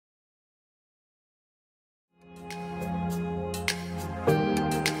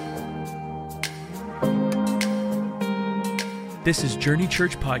This is Journey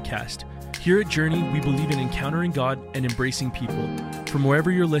Church Podcast. Here at Journey, we believe in encountering God and embracing people. From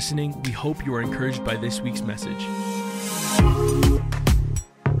wherever you're listening, we hope you are encouraged by this week's message.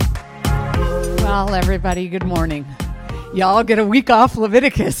 Well, everybody, good morning. Y'all get a week off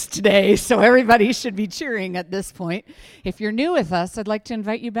Leviticus today, so everybody should be cheering at this point. If you're new with us, I'd like to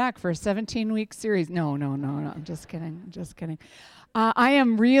invite you back for a 17-week series. No, I'm just kidding. I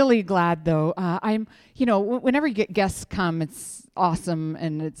am really glad, though. Whenever you get guests come, it's awesome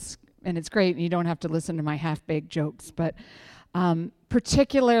and it's great, and you don't have to listen to my half-baked jokes. But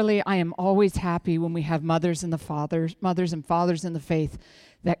particularly, I am always happy when we have mothers and fathers in the faith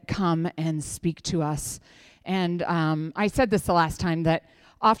that come and speak to us. And I said this the last time, that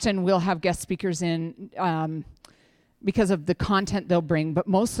often we'll have guest speakers in because of the content they'll bring, but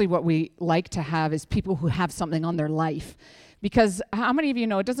mostly what we like to have is people who have something on their life. Because how many of you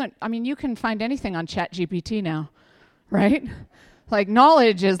know you can find anything on ChatGPT now, right? Like,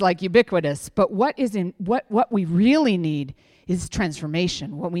 knowledge is like ubiquitous, but what we really need is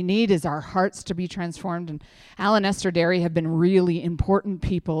transformation. What we need is our hearts to be transformed. And Alan Esther Derry have been really important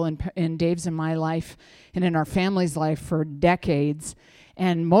people in Dave's and my life and in our family's life for decades.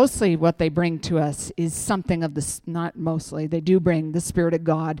 And mostly what they bring to us is something of this, not mostly, they do bring the Spirit of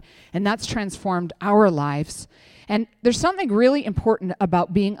God, and that's transformed our lives. And there's something really important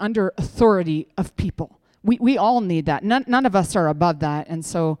about being under authority of people. We all need that. None of us are above that. And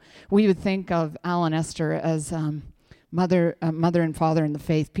so we would think of Alan Esther as mother and father in the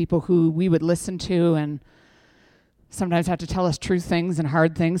faith, people who we would listen to and sometimes have to tell us true things and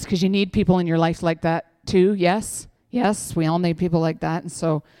hard things, because you need people in your life like that too. Yes, we all need people like that. And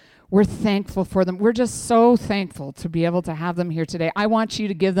so we're thankful for them. We're just so thankful to be able to have them here today. I want you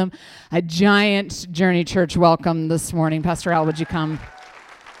to give them a giant Journey Church welcome this morning. Pastor Al, would you come?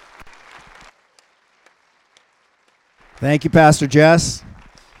 Thank you, Pastor Jess.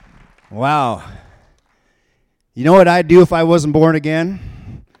 Wow. You know what I'd do if I wasn't born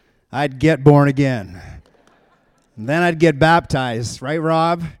again? I'd get born again. And then I'd get baptized. Right,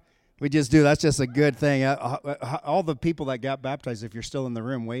 Rob? We just do. That's just a good thing. All the people that got baptized, if you're still in the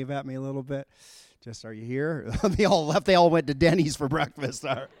room, wave at me a little bit. Just, are you here? They all left. They all went to Denny's for breakfast.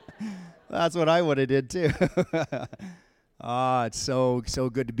 That's what I would have did, too. It's so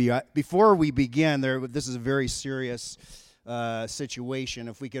good to be. Before we begin, this is a very serious situation.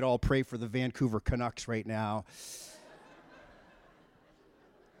 If we could all pray for the Vancouver Canucks right now.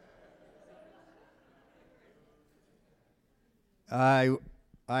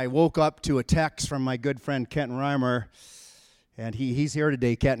 I woke up to a text from my good friend Kenton Reimer, and he's here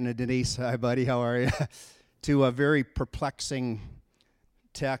today. Kenton and Denise, hi buddy, how are you? To a very perplexing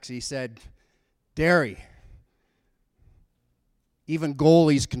text. He said, Derry, even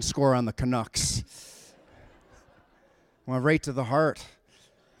goalies can score on the Canucks. Went right to the heart.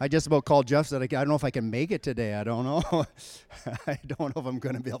 I just about called Jeff, said, I don't know if I can make it today. I don't know. I don't know if I'm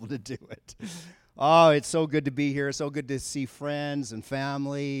going to be able to do it. Oh, it's so good to be here. So good to see friends and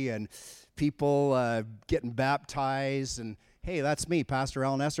family and people getting baptized. And hey, that's me, Pastor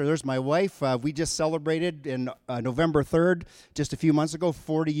Alan Esther. There's my wife. We just celebrated in November 3rd, just a few months ago,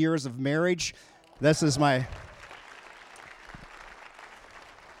 40 years of marriage. This is my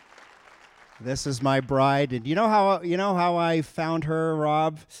bride. And you know how I found her,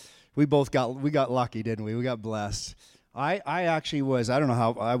 Rob? We got lucky, didn't we? We got blessed. I actually was, I don't know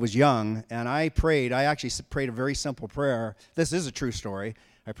how, I was young, and I actually prayed a very simple prayer. This is a true story.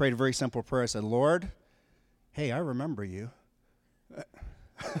 I prayed a very simple prayer. I said, Lord, hey, I remember you.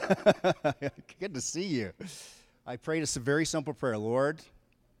 Good to see you. I prayed a very simple prayer. Lord,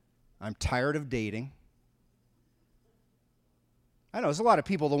 I'm tired of dating. I know there's a lot of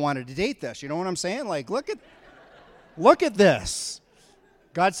people that wanted to date this. You know what I'm saying? Like, look at this.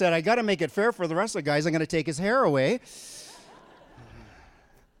 God said, I got to make it fair for the rest of the guys. I'm going to take his hair away.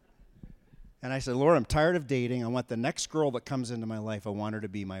 And I said, Lord, I'm tired of dating. I want the next girl that comes into my life, I want her to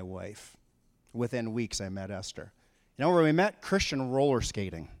be my wife. Within weeks, I met Esther. You know where we met? Christian roller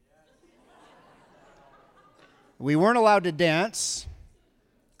skating. We weren't allowed to dance.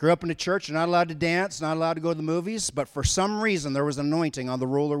 Grew up in the church, not allowed to dance, not allowed to go to the movies, but for some reason there was anointing on the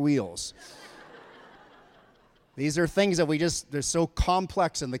roller wheels. These are things that they're so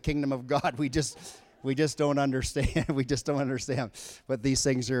complex in the kingdom of God, we just don't understand. We just don't understand what these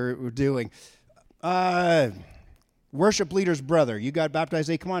things are doing. Worship leader's brother, you got baptized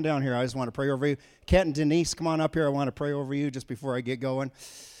today? Come on down here. I just want to pray over you. Kent and Denise, come on up here. I want to pray over you just before I get going.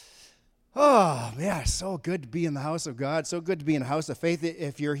 Oh, yeah, so good to be in the house of God. So good to be in the house of faith.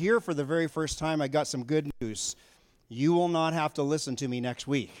 If you're here for the very first time, I got some good news. You will not have to listen to me next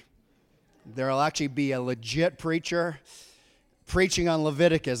week. There will actually be a legit preacher preaching on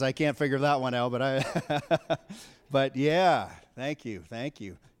Leviticus. I can't figure that one out, but yeah, thank you.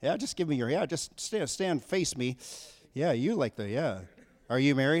 Yeah, just give me just stand, face me. Yeah, you like Are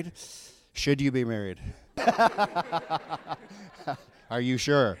you married? Should you be married? Are you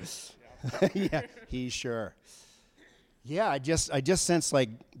sure? Yeah, he's sure. Yeah, I just sense like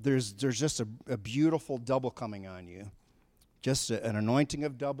there's just a beautiful double coming on you. Just an anointing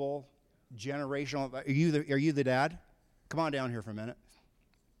of double, generational. Are you the dad? Come on down here for a minute.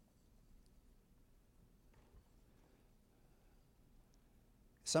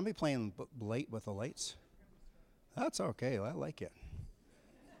 Somebody playing late with the lights? That's okay. I like it.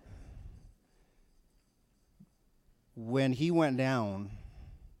 When he went down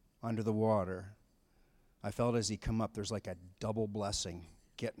under the water, I felt as he come up, there's like a double blessing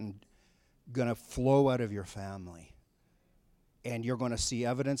gonna flow out of your family. And you're going to see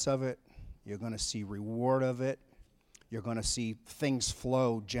evidence of it. You're going to see reward of it. You're going to see things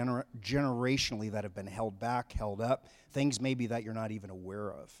flow generationally that have been held back, held up. Things maybe that you're not even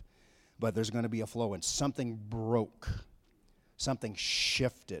aware of. But there's going to be a flow. And something broke. Something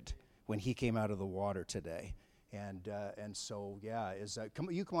shifted when he came out of the water today. And so, yeah,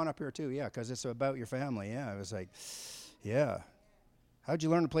 you come on up here too, yeah, because it's about your family. Yeah, I was like, yeah. How'd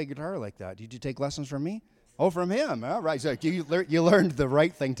you learn to play guitar like that? Did you take lessons from me? Oh, from him. All right. So you learned the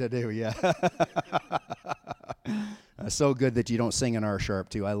right thing to do, yeah. So good that you don't sing in R sharp,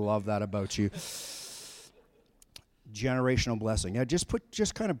 too. I love that about you. Generational blessing. Yeah,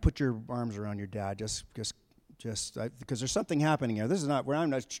 just kind of put your arms around your dad. Just because there's something happening here. This is not where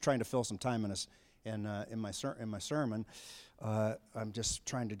I'm not trying to fill some time in my sermon. I'm just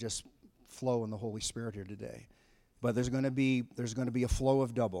trying to just flow in the Holy Spirit here today. But there's going to be a flow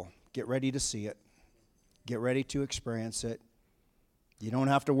of double. Get ready to see it. Get ready to experience it. You don't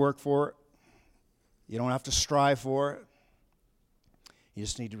have to work for it. You don't have to strive for it. You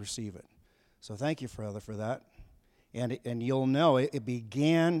just need to receive it. So thank you, Father, for that. And you'll know it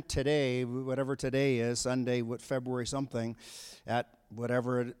began today, whatever today is, Sunday, February something, at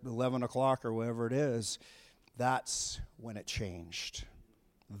whatever 11 o'clock or whatever it is. That's when it changed.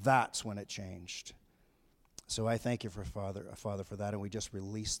 That's when it changed. So I thank you for Father, for that, and we just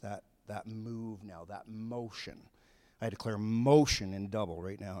release that move now, that motion. I declare motion in double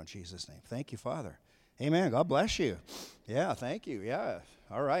right now in Jesus' name. Thank you, Father. Amen. God bless you. Yeah, thank you. Yeah.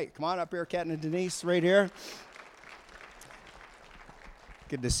 All right. Come on up here, Kat and Denise, right here.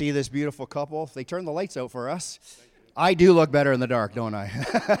 Good to see this beautiful couple. They turned the lights out for us. I do look better in the dark, don't I?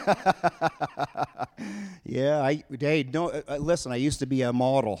 Yeah. Listen, I used to be a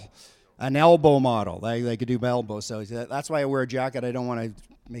model. An elbow model. I could do my elbows, so that's why I wear a jacket. I don't want to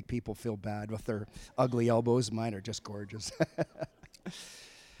make people feel bad with their ugly elbows. Mine are just gorgeous.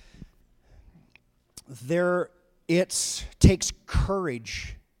 It takes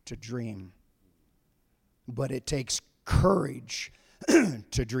courage to dream, but it takes courage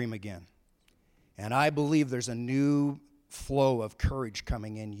to dream again. And I believe there's a new flow of courage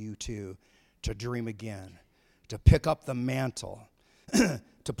coming in you too, to dream again, to pick up the mantle,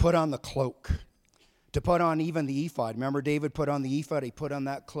 to put on the cloak, to put on even the ephod. Remember David put on the ephod, he put on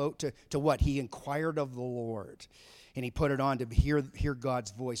that cloak to what? He inquired of the Lord. And he put it on to hear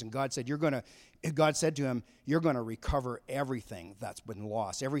God's voice. And God said to him, you're going to recover everything that's been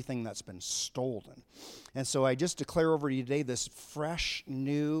lost, everything that's been stolen. And so I just declare over you today this fresh,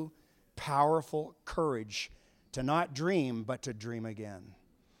 new, powerful courage to not dream, but to dream again.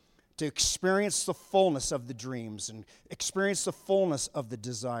 To experience the fullness of the dreams and experience the fullness of the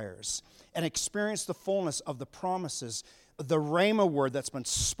desires and experience the fullness of the promises, the rhema word that's been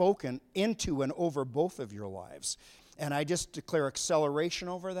spoken into and over both of your lives. And I just declare acceleration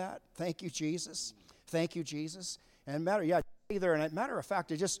over that. Thank you, Jesus. Thank you, Jesus. And matter of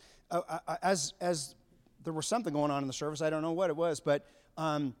fact, it just as there was something going on in the service, I don't know what it was, but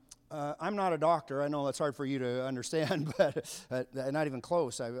I'm not a doctor. I know that's hard for you to understand, but not even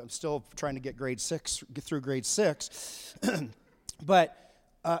close. I'm still trying to get through grade 6. But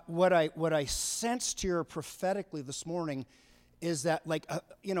what I sensed here prophetically this morning is that,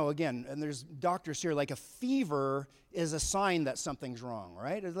 again, and there's doctors here, like a fever is a sign that something's wrong,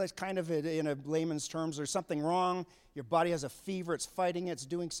 right? It's kind of, in a layman's terms, there's something wrong. Your body has a fever. It's fighting it. It's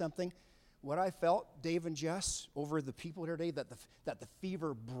doing something. What I felt, Dave and Jess, over the people here today, that the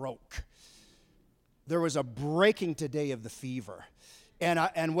fever broke. There was a breaking today of the fever.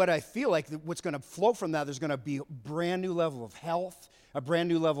 And what I feel like, what's going to flow from that, there's going to be a brand new level of health, a brand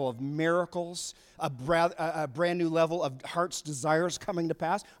new level of miracles, a brand new level of heart's desires coming to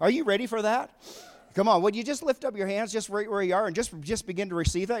pass. Are you ready for that? Come on, would you just lift up your hands just right where you are and just begin to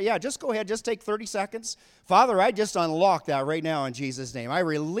receive that? Yeah, just go ahead. Just take 30 seconds. Father, I just unlock that right now in Jesus' name. I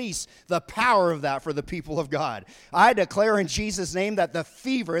release the power of that for the people of God. I declare in Jesus' name that the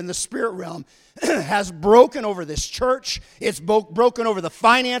fever in the spirit realm has broken over this church. It's broken over the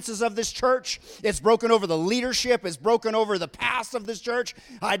finances of this church. It's broken over the leadership. It's broken over the past of this church.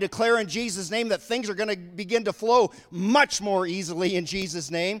 I declare in Jesus' name that things are going to begin to flow much more easily in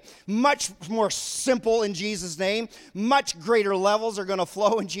Jesus' name, much more simple in Jesus' name, much greater levels are going to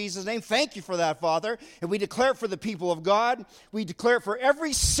flow in Jesus' name. Thank you for that, Father. And we declare it for the people of God. We declare it for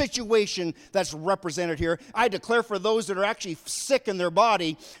every situation that's represented here. I declare for those that are actually sick in their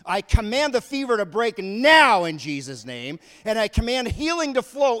body, I command the fever to break now in Jesus' name, and I command healing to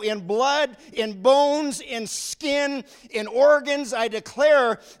flow in blood, in bones, in skin, in organs. I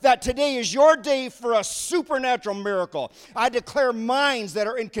declare that today is your day for a supernatural miracle. I declare minds that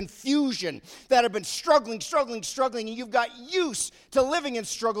are in confusion, that have been struggling, and you've got used to living in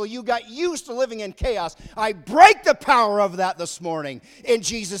struggle. You got used to living in chaos. I break the power of that this morning in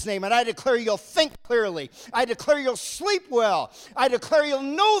Jesus' name, and I declare you'll think clearly. I declare you'll sleep well. I declare you'll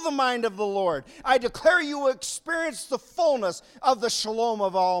know the mind of the Lord. I declare you will experience the fullness of the shalom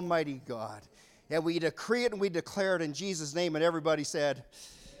of Almighty God. And we decree it and we declare it in Jesus' name. And everybody said,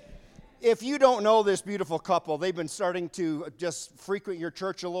 if you don't know this beautiful couple, they've been starting to just frequent your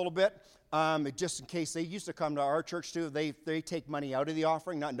church a little bit. Just in case, they used to come to our church too. They take money out of the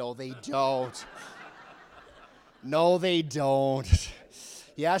offering. No, they don't. No, they don't.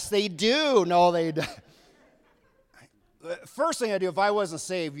 Yes, they do. No, they don't. First thing I do, if I wasn't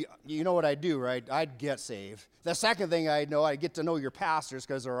saved, you know what I'd do, right? I'd get saved. The second thing I'd get to know your pastors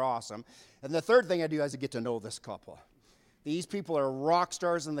because they're awesome. And the third thing I do is I get to know this couple. These people are rock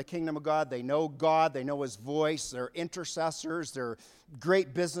stars in the kingdom of God. They know God. They know His voice. They're intercessors. They're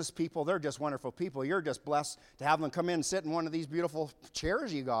great business people. They're just wonderful people. You're just blessed to have them come in and sit in one of these beautiful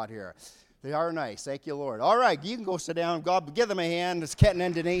chairs you got here. They are nice. Thank you, Lord. All right, you can go sit down. God, give them a hand. It's Kenton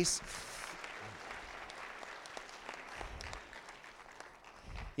and Denise.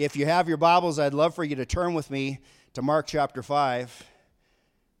 If you have your Bibles, I'd love for you to turn with me to Mark chapter 5.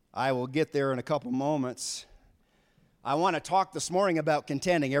 I will get there in a couple moments. I want to talk this morning about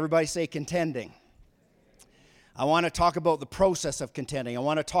contending. Everybody say contending. I want to talk about the process of contending. I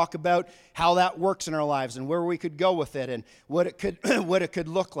want to talk about how that works in our lives and where we could go with it and what it could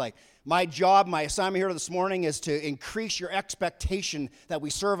look like. My job, my assignment here this morning is to increase your expectation that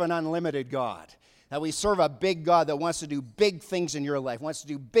we serve an unlimited God. That we serve a big God that wants to do big things in your life, wants to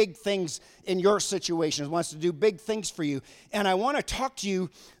do big things in your situations, wants to do big things for you. And I want to talk to you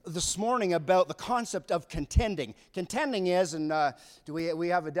this morning about the concept of contending. Contending is, and do we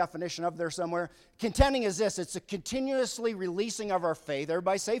have a definition up there somewhere? Contending is this: it's a continuously releasing of our faith.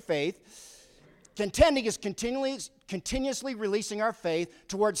 Everybody say faith. Contending is continuously releasing our faith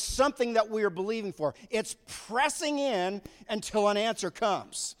towards something that we are believing for. It's pressing in until an answer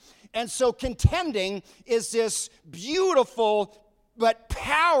comes. And so contending is this beautiful but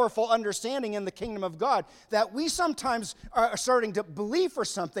powerful understanding in the kingdom of God that we sometimes are starting to believe for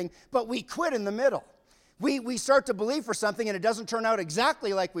something, but we quit in the middle. We start to believe for something and it doesn't turn out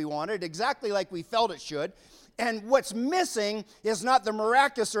exactly like we wanted, exactly like we felt it should. And what's missing is not the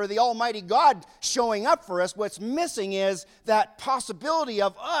miraculous or the almighty God showing up for us. What's missing is that possibility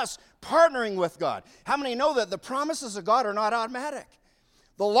of us partnering with God. How many know that the promises of God are not automatic?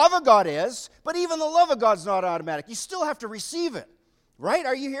 The love of God is, but even the love of God's not automatic. You still have to receive it, right?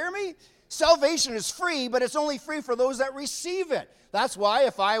 Are you hearing me? Salvation is free, but it's only free for those that receive it. That's why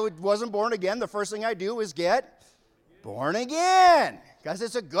if I wasn't born again, the first thing I do is get born again, because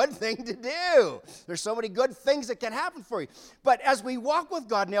it's a good thing to do. There's so many good things that can happen for you. But as we walk with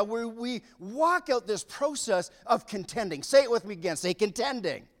God now, we walk out this process of contending. Say it with me again. Say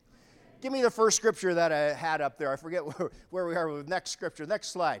contending. Give me the first scripture that I had up there. I forget where we are with the next scripture. Next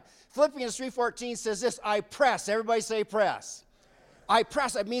slide. Philippians 3:14 says this: I press. Everybody say press. I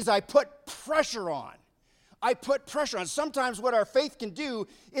press. It means I put pressure on. I put pressure on. Sometimes what our faith can do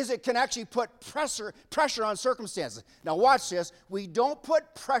is it can actually put pressure on circumstances. Now watch this. We don't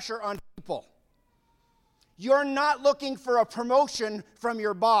put pressure on people. You're not looking for a promotion from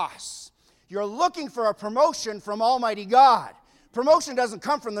your boss. You're looking for a promotion from Almighty God. Promotion doesn't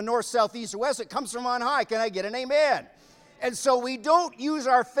come from the north, south, east, or west. It comes from on high. Can I get an amen? And so we don't use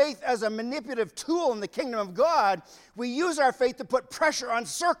our faith as a manipulative tool in the kingdom of God. We use our faith to put pressure on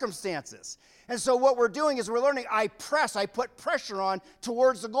circumstances. And so what we're doing is we're learning, I put pressure on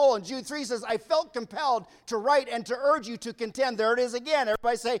towards the goal. And Jude 3 says, I felt compelled to write and to urge you to contend. There it is again.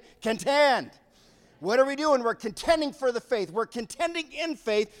 Everybody say, contend. What are we doing? We're contending for the faith. We're contending in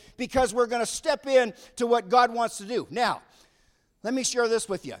faith because we're going to step in to what God wants to do. Now, let me share this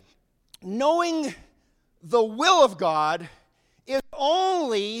with you. Knowing the will of God is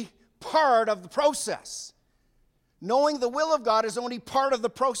only part of the process. Knowing the will of God is only part of the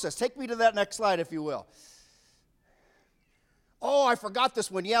process. Take me to that next slide, if you will. Oh, I forgot this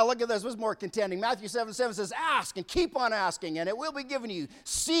one. Yeah, look at this. This is more contending. Matthew 7:7 says, ask and keep on asking, and it will be given you.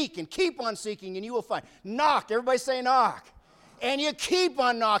 Seek and keep on seeking, and you will find. Knock. Everybody say knock. And you keep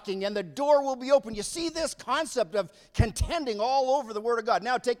on knocking, and the door will be open. You see this concept of contending all over the Word of God.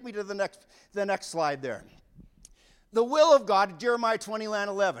 Now take me to the next slide there. The will of God, Jeremiah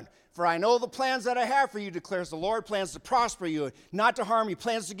 29:11. For I know the plans that I have for you, declares the Lord, plans to prosper you, not to harm you,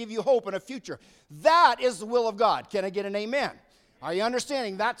 plans to give you hope and a future. That is the will of God. Can I get an amen? Are you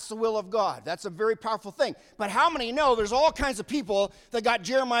understanding? That's the will of God. That's a very powerful thing. But how many know there's all kinds of people that got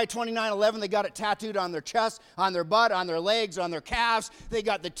Jeremiah 29:11, they got it tattooed on their chest, on their butt, on their legs, on their calves. They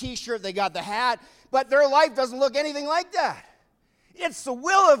got the t-shirt, they got the hat, but their life doesn't look anything like that. It's the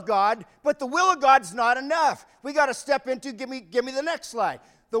will of God, but the will of God's not enough. We got to step into, give me the next slide.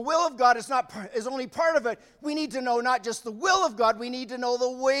 The will of God is only part of it. We need to know not just the will of God, we need to know the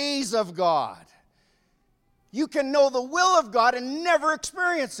ways of God. You can know the will of God and never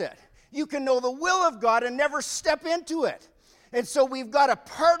experience it. You can know the will of God and never step into it. And so we've got to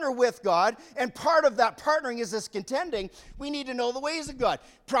partner with God, and part of that partnering is this contending. We need to know the ways of God.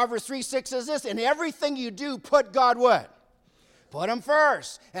 Proverbs 3:6 says this, in everything you do, put God what? Put him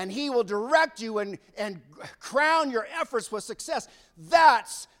first, and he will direct you and crown your efforts with success.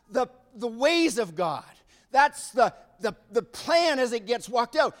 That's the ways of God. That's the plan as it gets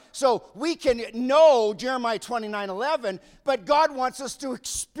walked out. So we can know Jeremiah 29:11, but God wants us to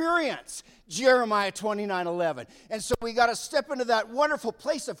experience Jeremiah 29:11. And so we got to step into that wonderful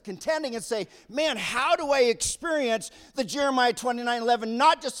place of contending and say, man, how do I experience the Jeremiah 29:11,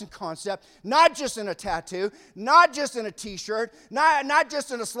 not just in concept, not just in a tattoo, not just in a t-shirt, not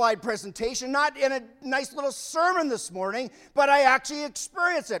just in a slide presentation, not in a nice little sermon this morning, but I actually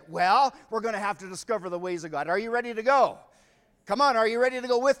experience it? Well, we're going to have to discover the ways of God. Are you ready to go? Come on, are you ready to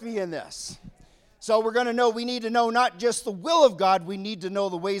go with me in this? So we're going to know, we need to know not just the will of God, we need to know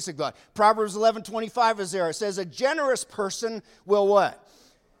the ways of God. Proverbs 11:25 is there. It says, a generous person will what?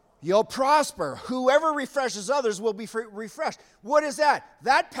 You'll prosper. Whoever refreshes others will be refreshed. What is that?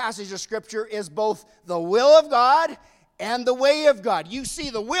 That passage of Scripture is both the will of God and the way of God. You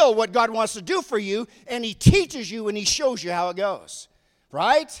see the will, what God wants to do for you, and he teaches you and he shows you how it goes.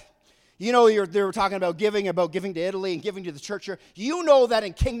 Right? You know, they were talking about giving to Italy and giving to the church here. You know that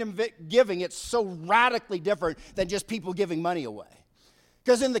in kingdom giving, it's so radically different than just people giving money away.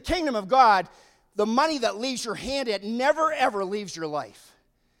 Because in the kingdom of God, the money that leaves your hand, it never, ever leaves your life.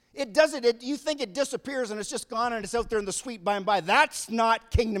 It doesn't. You think it disappears and it's just gone and it's out there in the sweet by and by. That's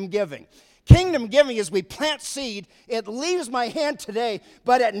not kingdom giving. Kingdom giving is we plant seed. It leaves my hand today,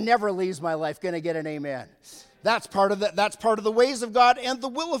 but it never leaves my life. Can I get an amen? That's part of the ways of God and the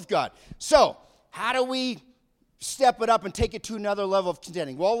will of God. So, how do we step it up and take it to another level of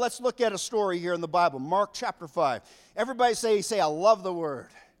contending? Well, let's look at a story here in the Bible. Mark chapter 5. Everybody say, I love the Word.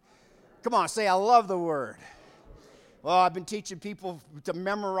 Come on, say, I love the Word. Well, I've been teaching people to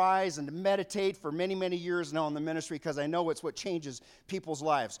memorize and to meditate for many, many years now in the ministry because I know it's what changes people's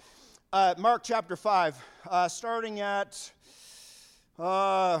lives. Mark chapter 5, starting at, where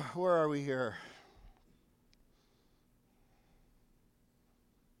are we here?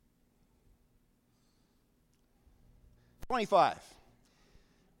 25.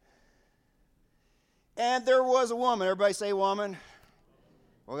 And there was a woman. Everybody say woman.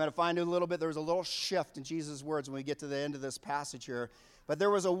 We're going to find out a little bit. There was a little shift in Jesus' words when we get to the end of this passage here. But there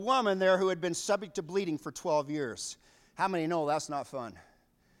was a woman there who had been subject to bleeding for 12 years. How many know that's not fun?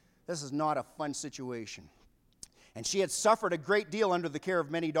 This is not a fun situation. And she had suffered a great deal under the care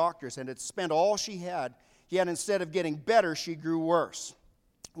of many doctors and had spent all she had. Yet instead of getting better, she grew worse.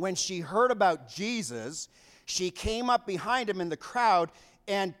 When she heard about Jesus, she came up behind him in the crowd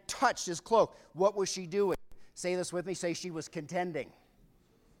and touched his cloak. What was she doing? Say this with me. Say she was contending.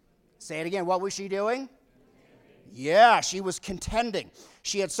 Say it again. What was she doing? Yeah, she was contending.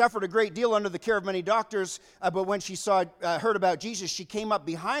 She had suffered a great deal under the care of many doctors, but when she heard about Jesus, she came up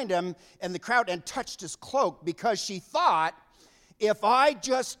behind him in the crowd and touched his cloak because she thought, if I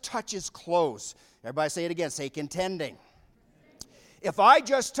just touch his clothes, everybody say it again, say contending. If I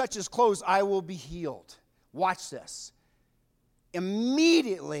just touch his clothes, I will be healed. Watch this.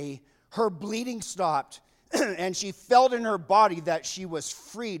 Immediately, her bleeding stopped, and she felt in her body that she was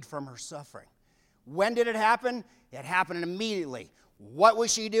freed from her suffering. When did it happen? It happened immediately. What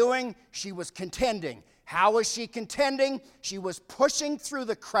was she doing? She was contending. How was she contending? She was pushing through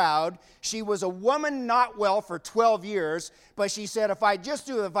the crowd. She was a woman not well for 12 years, but she said, if I just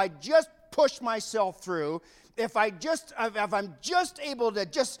push myself through, if I'm just able to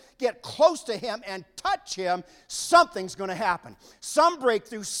just get close to him and touch him, something's going to happen. Some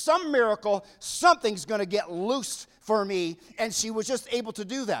breakthrough, some miracle, something's going to get loose for me. And she was just able to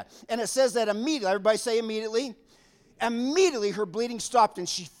do that. And it says that immediately, everybody say immediately. Immediately her bleeding stopped and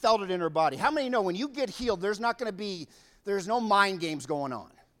she felt it in her body. How many know when you get healed, there's no mind games going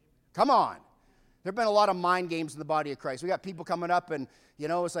on? Come on. There have been a lot of mind games in the body of Christ. We got people coming up and,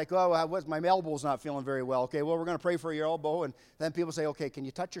 it's like, oh, my elbow's not feeling very well. Okay, well, we're going to pray for your elbow. And then people say, okay, can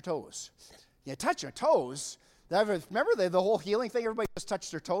you touch your toes? You touch your toes? Remember the whole healing thing? Everybody just touched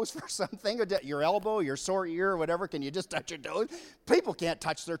their toes for something. Your elbow, your sore ear, or whatever. Can you just touch your toes? People can't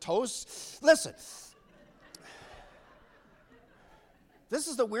touch their toes. Listen. This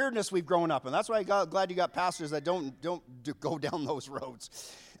is the weirdness we've grown up in. That's why I'm glad you got pastors that don't go down those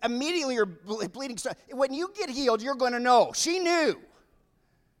roads. Immediately you're bleeding. When you get healed, you're going to know. She knew.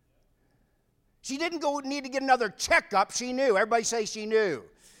 She didn't need to get another checkup. She knew. Everybody say she knew.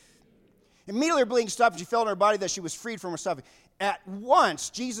 Immediately her bleeding stopped. She felt in her body that she was freed from her suffering. At once,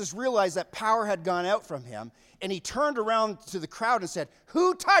 Jesus realized that power had gone out from him, and he turned around to the crowd and said,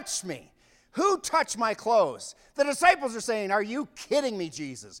 "Who touched me? Who touched my clothes?" The disciples are saying, "Are you kidding me,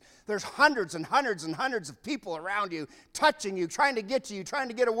 Jesus? There's hundreds and hundreds and hundreds of people around you, touching you, trying to get to you, trying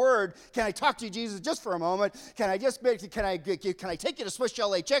to get a word. Can I talk to you, Jesus, just for a moment? Can I take you to Swiss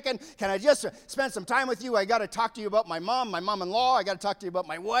Chalet Chicken? Can I just spend some time with you? I got to talk to you about my mom-in-law. I got to talk to you about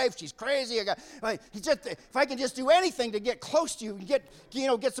my wife. She's crazy. If I can just do anything to get close to you and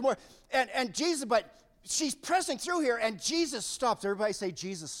get some more." And Jesus, but she's pressing through here, and Jesus stopped. Everybody say,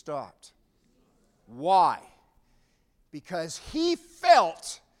 Jesus stopped. Why? Because he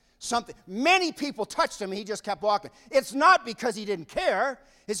felt something. Many people touched him and he just kept walking. It's not because he didn't care.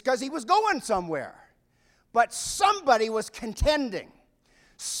 It's because he was going somewhere. But somebody was contending.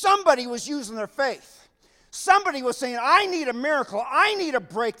 Somebody was using their faith. Somebody was saying, I need a miracle. I need a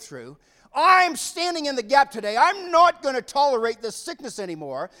breakthrough. I'm standing in the gap today. I'm not going to tolerate this sickness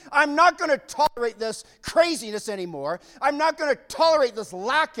anymore. I'm not going to tolerate this craziness anymore. I'm not going to tolerate this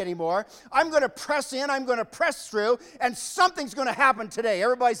lack anymore. I'm going to press in. I'm going to press through, and something's going to happen today.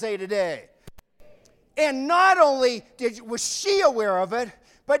 Everybody say today. And not only was she aware of it,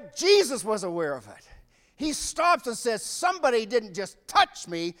 but Jesus was aware of it. He stops and says, somebody didn't just touch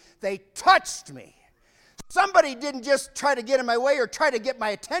me, they touched me. Somebody didn't just try to get in my way or try to get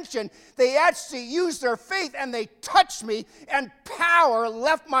my attention. They actually used their faith and they touched me, and power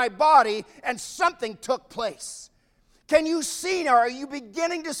left my body and something took place. Can you see now? Are you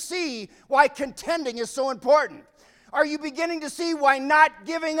beginning to see why contending is so important? Are you beginning to see why not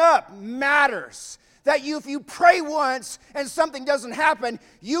giving up matters? That if you pray once and something doesn't happen,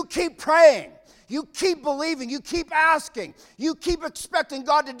 you keep praying. You keep believing. You keep asking. You keep expecting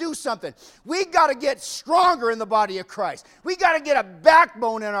God to do something. We got to get stronger in the body of Christ. We got to get a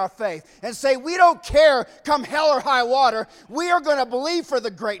backbone in our faith and say, we don't care come hell or high water. We are going to believe for the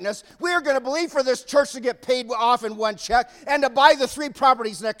greatness. We are going to believe for this church to get paid off in one check and to buy the 3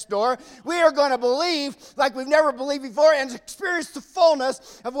 properties next door. We are going to believe like we've never believed before and experience the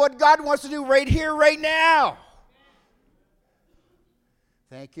fullness of what God wants to do right here, right now.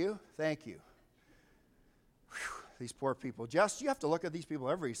 Thank you. Thank you. These poor people. Jess, you have to look at these people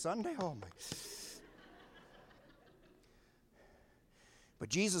every Sunday? Oh, my. But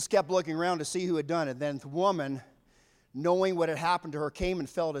Jesus kept looking around to see who had done it. Then the woman, knowing what had happened to her, came and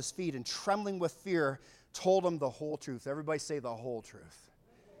fell at his feet, and trembling with fear, told him the whole truth. Everybody say the whole truth.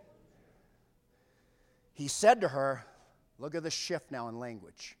 He said to her, look at the shift now in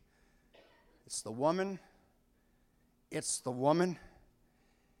language. It's the woman. It's the woman.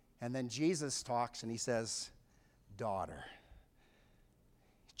 And then Jesus talks and he says, daughter.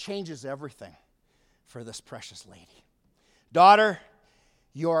 Changes everything for this precious lady. Daughter,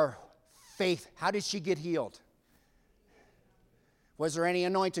 your faith. How did she get healed? Was there any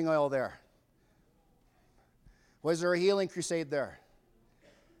anointing oil there? Was there a healing crusade there?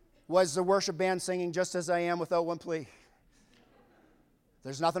 Was the worship band singing Just As I Am without one plea?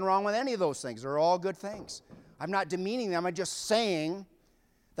 There's nothing wrong with any of those things. They're all good things. I'm not demeaning them. I'm just saying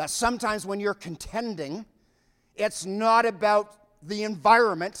that sometimes when you're contending, it's not about the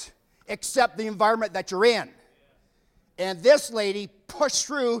environment, except the environment that you're in. And this lady pushed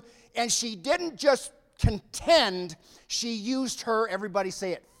through, and she didn't just contend, she used her, everybody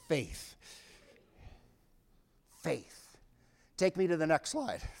say it, faith. Faith. Take me to the next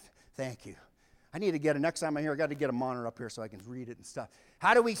slide. Thank you. I need to get next time I'm here, I got to get a monitor up here so I can read it and stuff.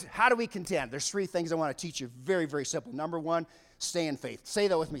 How do we contend? There's 3 things I want to teach you. Very, very simple. Number 1, stay in faith. Say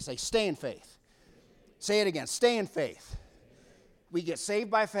that with me. Say, stay in faith. Say it again. Stay in faith. We get saved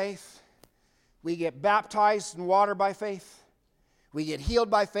by faith. We get baptized in water by faith. We get healed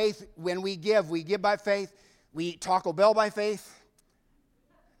by faith. When we give by faith. We eat Taco Bell by faith.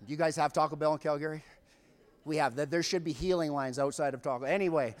 Do you guys have Taco Bell in Calgary? We have. There should be healing lines outside of Taco.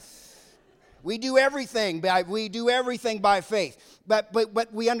 Anyway, we do everything by faith. But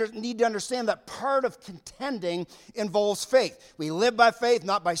we need to understand that part of contending involves faith. We live by faith,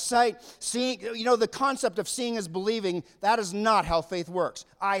 not by sight. Seeing, the concept of seeing is believing, that is not how faith works.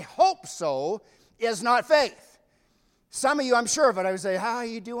 I hope so is not faith. Some of you, I'm sure of it, I would say, how are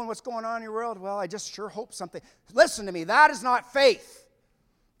you doing? What's going on in your world? Well, I just sure hope something. Listen to me, that is not faith.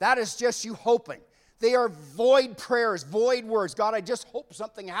 That is just you hoping. They are void prayers, void words. God, I just hope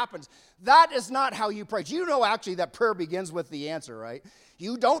something happens. That is not how you pray. You know actually that prayer begins with the answer, right?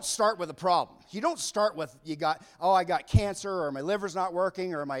 You don't start with a problem. You don't start with, I got cancer, or my liver's not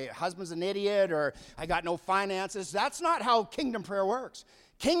working, or my husband's an idiot, or I got no finances. That's not how kingdom prayer works.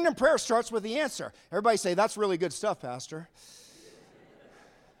 Kingdom prayer starts with the answer. Everybody say, that's really good stuff, Pastor.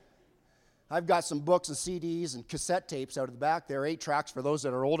 I've got some books and CDs and cassette tapes out of the back there, 8 tracks for those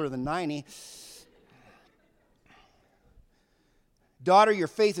that are older than 90. Daughter, your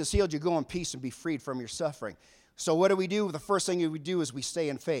faith has healed you. Go in peace and be freed from your suffering. So what do? The first thing we do is we stay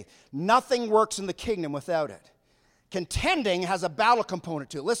in faith. Nothing works in the kingdom without it. Contending has a battle component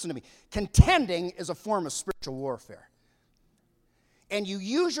to it. Listen to me. Contending is a form of spiritual warfare. And you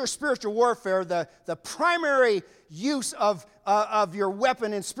use your spiritual warfare, the primary use of your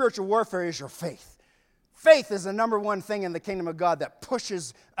weapon in spiritual warfare is your faith. Faith is the number one thing in the kingdom of God that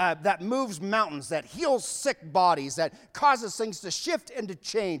pushes, that moves mountains, that heals sick bodies, that causes things to shift and to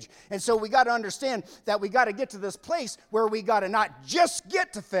change. And so we got to understand that we got to get to this place where we got to not just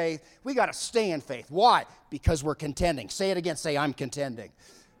get to faith, we got to stay in faith. Why? Because we're contending. Say it again. Say, I'm contending.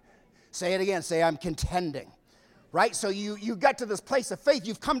 Say it again. Say, I'm contending. Right? So you got to this place of faith.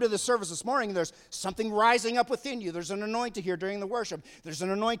 You've come to this service this morning. There's something rising up within you. There's an anointing here during the worship. There's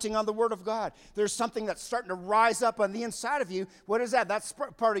an anointing on the Word of God. There's something that's starting to rise up on the inside of you. What is that? That's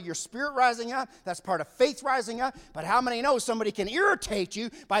part of your spirit rising up. That's part of faith rising up. But how many know somebody can irritate you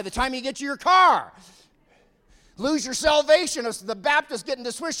by the time you get to your car? Lose your salvation. It's the Baptist getting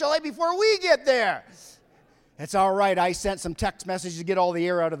to Swiss Chalet before we get there. It's all right. I sent some text messages to get all the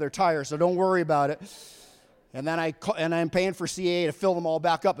air out of their tires, so don't worry about it. And then I'm paying for CAA to fill them all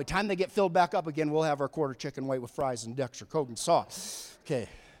back up. By the time they get filled back up again, we'll have our quarter chicken white with fries and Dexter Kogan sauce. Okay,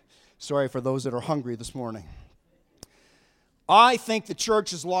 sorry for those that are hungry this morning. I think the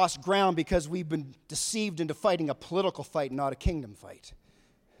church has lost ground because we've been deceived into fighting a political fight, not a kingdom fight.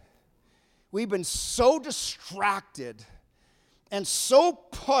 We've been so distracted and so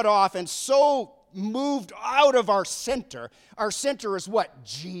put off and so moved out of our center. Our center is what?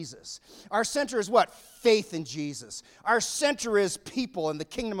 Jesus. Our center is what? Faith in Jesus. Our center is people in the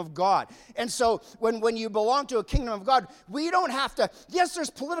kingdom of God. And so when you belong to a kingdom of God, we don't have to, yes, there's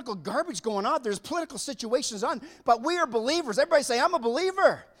political garbage going on. There's political situations on, but we are believers. Everybody say, I'm a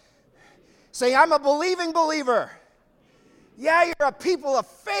believer. Say, I'm a believing believer. Yeah, you're a people of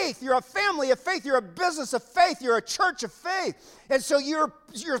faith. You're a family of faith. You're a business of faith. You're a church of faith. And so you're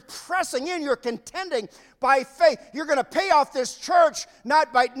pressing in. You're contending by faith. You're going to pay off this church not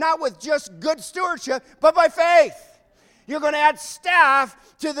with just good stewardship, but by faith. You're going to add staff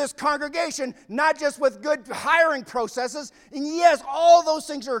to this congregation, not just with good hiring processes. And yes, all those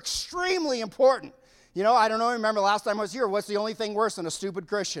things are extremely important. You know, I don't know, remember last time I was here, what's the only thing worse than a stupid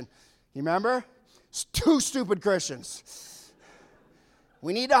Christian? You remember? It's 2 stupid Christians.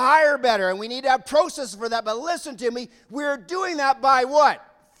 We need to hire better, and we need to have processes for that. But listen to me, we're doing that by what?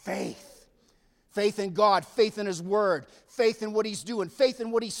 Faith. Faith in God, faith in His Word, faith in what He's doing, faith in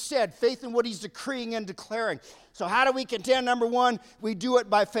what He said, faith in what He's decreeing and declaring. So how do we contend? Number 1, we do it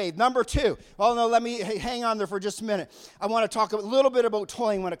by faith. Number 2, well, no, let me hang on there for just a minute. I want to talk a little bit about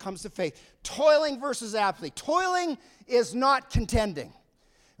toiling when it comes to faith. Toiling versus apathy. Toiling is not contending.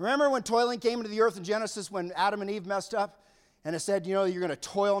 Remember when toiling came into the earth in Genesis when Adam and Eve messed up? And it said, you know, you're going to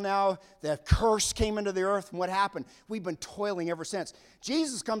toil now. The curse came into the earth. And what happened? We've been toiling ever since.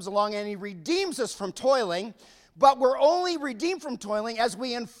 Jesus comes along and He redeems us from toiling. But we're only redeemed from toiling as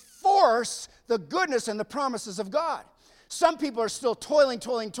we enforce the goodness and the promises of God. Some people are still toiling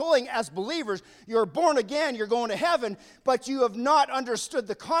as believers. You're born again. You're going to heaven. But you have not understood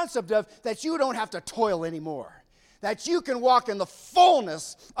the concept of that you don't have to toil anymore. That you can walk in the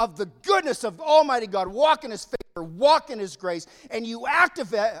fullness of the goodness of Almighty God. Walk in His favor. walk in his grace, and you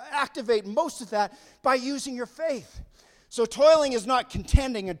activate most of that by using your faith. So toiling is not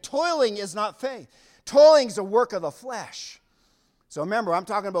contending, and toiling is not faith. Toiling is a work of the flesh. So remember, I'm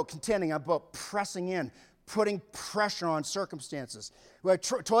talking about contending. I'm about pressing in, putting pressure on circumstances.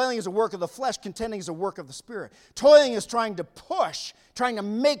 Toiling is a work of the flesh. Contending is a work of the Spirit. Toiling is trying to push, trying to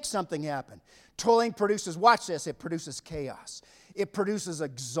make something happen. Toiling produces, watch this, it produces chaos. It produces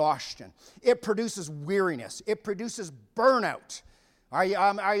exhaustion. It produces weariness. It produces burnout.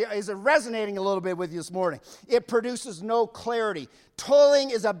 Is it resonating a little bit with you this morning? It produces no clarity.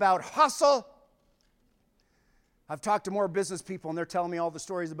 Toiling is about hustle. I've talked to more business people, and they're telling me all the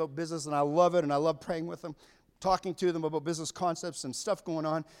stories about business, and I love it, and I love praying with them, talking to them about business concepts and stuff going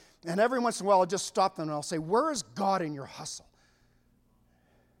on. And every once in a while, I'll just stop them, and I'll say, where is God in your hustle?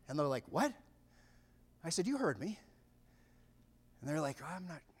 And they're like, what? I said, you heard me. And they're like, I'm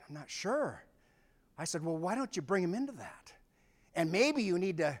not sure. I said, well, why don't you bring him into that? And maybe you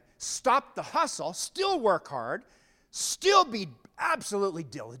need to stop the hustle, still work hard, still be absolutely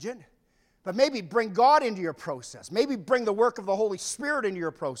diligent, but maybe bring God into your process. Maybe bring the work of the Holy Spirit into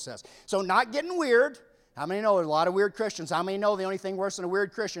your process. So not getting weird. How many know there's a lot of weird Christians? How many know the only thing worse than a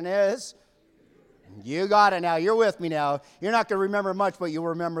weird Christian is? You got it now. You're with me now. You're not going to remember much, but you'll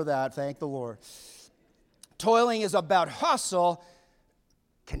remember that. Thank the Lord. Toiling is about hustle.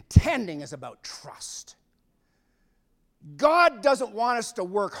 Contending is about trust. God doesn't want us to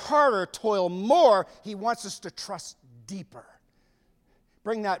work harder, toil more. He wants us to trust deeper.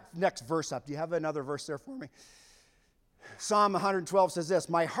 Bring that next verse up. Do you have another verse there for me? Psalm 112 says this,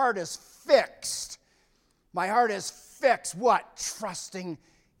 my heart is fixed. My heart is fixed. What? Trusting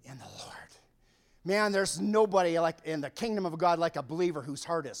in the Lord. Man, there's nobody like in the kingdom of God like a believer whose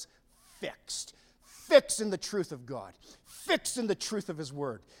heart is fixed. Fixed in the truth of God. Fixed in the truth of his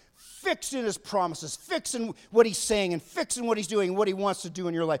word. Fixed in his promises. Fixed in what he's saying and fixed in what he's doing, what he wants to do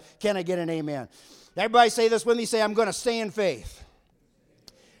in your life. Can I get an amen? Everybody say this with me. Say, I'm going to stay in faith.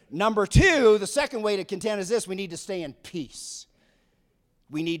 Number two, the second way to contend is this. We need to stay in peace.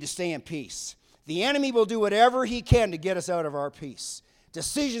 We need to stay in peace. The enemy will do whatever he can to get us out of our peace.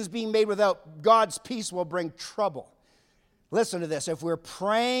 Decisions being made without God's peace will bring trouble. Listen to this. If we're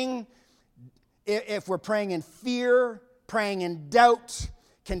praying in fear, praying in doubt,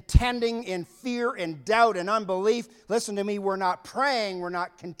 contending in fear and doubt and unbelief, listen to me, we're not praying, we're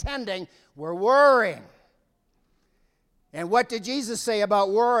not contending, we're worrying. And what did Jesus say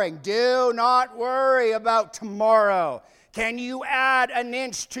about worrying? Do not worry about tomorrow. Can you add an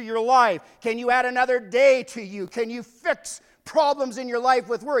inch to your life? Can you add another day to you? Can you fix problems in your life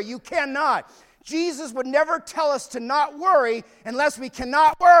with worry? You cannot. Jesus would never tell us to not worry unless we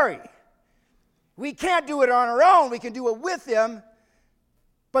cannot worry. We can't do it on our own. We can do it with him.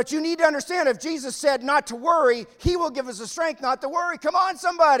 But you need to understand, if Jesus said not to worry, he will give us the strength not to worry. Come on,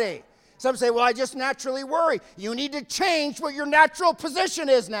 somebody. Some say, well, I just naturally worry. You need to change what your natural position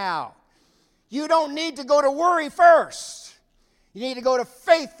is now. You don't need to go to worry first. You need to go to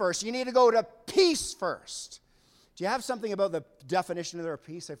faith first. You need to go to peace first. Do you have something about the definition of their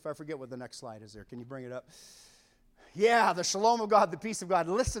peace? I forget what the next slide is there. Can you bring it up? Yeah, the shalom of God, the peace of God.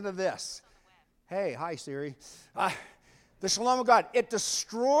 Listen to this. Hey, hi, Siri. The shalom of God, it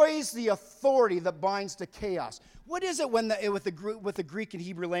destroys the authority that binds to chaos. What is it when with the Greek and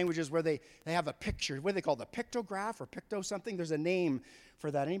Hebrew languages where they have a picture? What do they call it? A pictograph or picto something? There's a name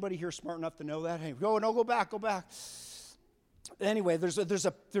for that. Anybody here smart enough to know that? Hey, go back. Anyway, there's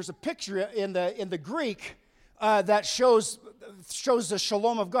a picture in the Greek that shows the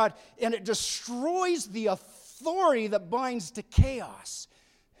shalom of God, and it destroys the authority that binds to chaos.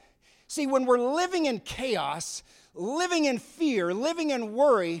 See, when we're living in chaos, living in fear, living in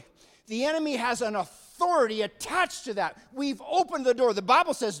worry, the enemy has an authority attached to that. We've opened the door. The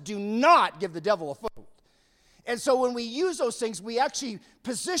Bible says, do not give the devil a foothold. And so when we use those things, we actually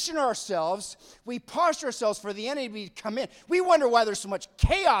position ourselves, we posture ourselves for the enemy to come in. We wonder why there's so much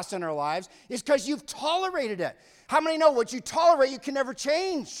chaos in our lives. It's because you've tolerated it. How many know what you tolerate, you can never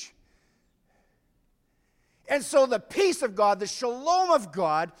change? And so the peace of God, the shalom of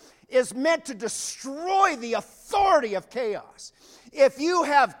God, is meant to destroy the authority of chaos. If you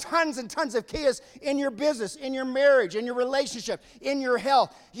have tons and tons of chaos in your business, in your marriage, in your relationship, in your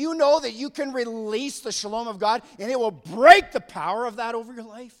health, you know that you can release the shalom of God and it will break the power of that over your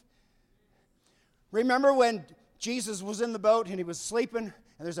life. Remember when Jesus was in the boat and he was sleeping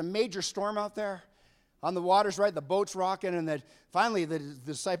and there's a major storm out there on the waters, right? The boat's rocking, and then finally the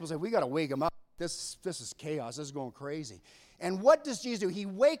disciples said, we got to wake him up. This is chaos. This is going crazy. And what does Jesus do? He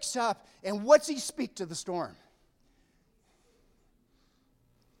wakes up, and what's he speak to the storm?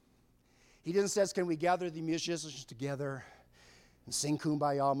 He didn't say, can we gather the musicians together and sing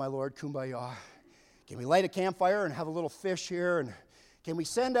Kumbaya, my Lord, Kumbaya? Can we light a campfire and have a little fish here? And can we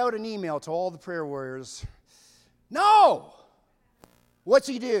send out an email to all the prayer warriors? No! What's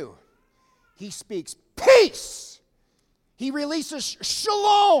he do? He speaks peace. He releases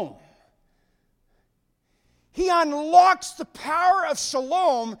shalom. He unlocks the power of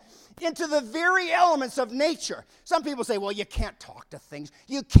shalom into the very elements of nature. Some people say, well, you can't talk to things.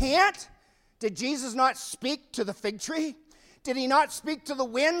 You can't? Did Jesus not speak to the fig tree? Did he not speak to the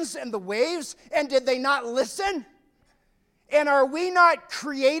winds and the waves? And did they not listen? And are we not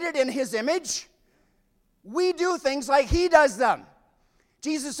created in his image? We do things like he does them.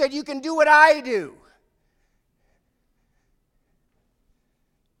 Jesus said, you can do what I do.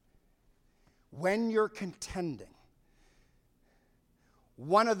 When you're contending,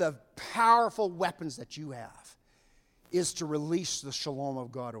 one of the powerful weapons that you have is to release the shalom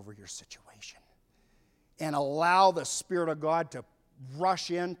of God over your situation and allow the Spirit of God to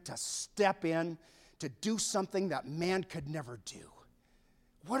rush in, to step in, to do something that man could never do.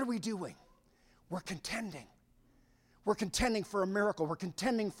 What are we doing? We're contending. We're contending for a miracle. We're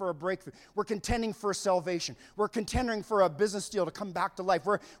contending for a breakthrough. We're contending for salvation. We're contending for a business deal to come back to life.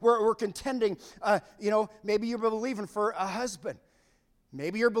 We're contending, maybe you're believing for a husband.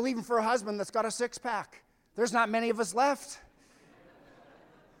 Maybe you're believing for a husband that's got a six-pack. There's not many of us left.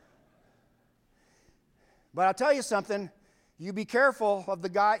 But I'll tell you something. You be careful of the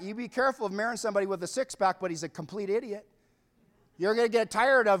guy. You be careful of marrying somebody with a six-pack, but he's a complete idiot. You're going to get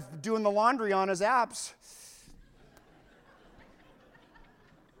tired of doing the laundry on his abs.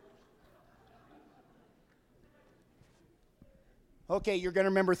 Okay, you're going to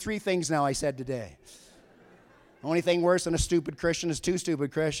remember 3 things now I said today. The only thing worse than a stupid Christian is 2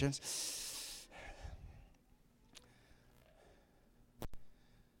 stupid Christians.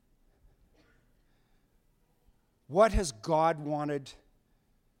 What has God wanted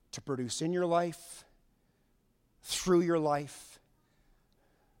to produce in your life, through your life?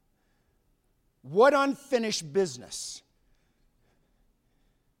 What unfinished business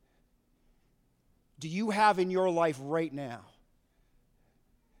do you have in your life right now?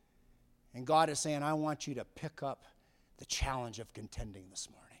 And God is saying, I want you to pick up the challenge of contending this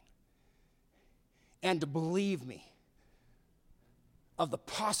morning. And to believe me of the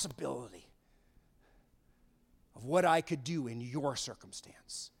possibility of what I could do in your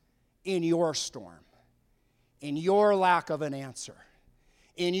circumstance, in your storm, in your lack of an answer,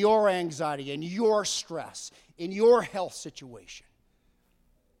 in your anxiety, in your stress, in your health situation.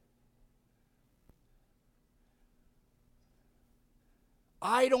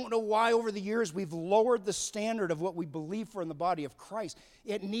 I don't know why over the years we've lowered the standard of what we believe for in the body of Christ.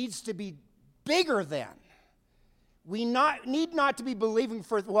 It needs to be bigger than. We need not to be believing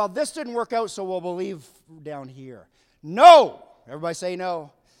for, well, this didn't work out, so we'll believe down here. No! Everybody say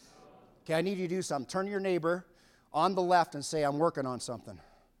no. Okay, I need you to do something. Turn to your neighbor on the left and say, I'm working on something.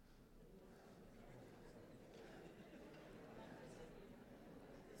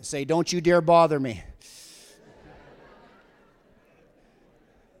 Say, don't you dare bother me.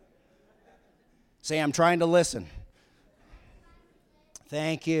 Say, I'm trying to listen.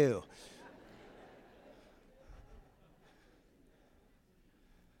 Thank you.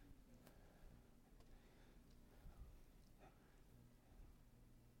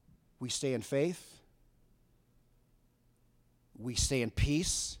 We stay in faith. We stay in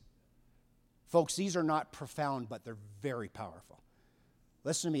peace. Folks, these are not profound, but they're very powerful.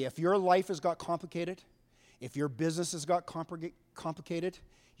 Listen to me. If your life has got complicated, if your business has got complicated,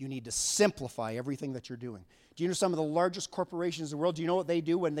 you need to simplify everything that you're doing. Do you know some of the largest corporations in the world? Do you know what they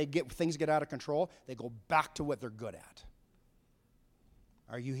do when things get out of control? They go back to what they're good at.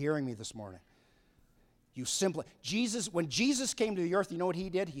 Are you hearing me this morning? When Jesus came to the earth, you know what he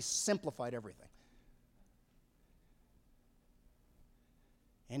did? He simplified everything.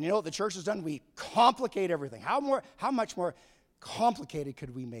 And you know what the church has done? We complicate everything. How much more complicated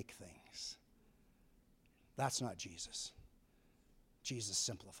could we make things? That's not Jesus. Jesus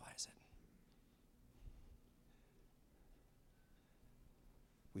simplifies it.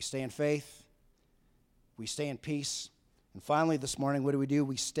 We stay in faith. We stay in peace. And finally this morning, what do?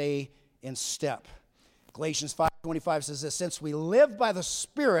 We stay in step. Galatians 5:25 says this, since we live by the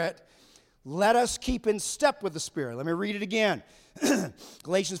Spirit, let us keep in step with the Spirit. Let me read it again.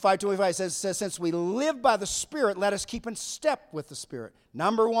 Galatians 5:25 says, since we live by the Spirit, let us keep in step with the Spirit.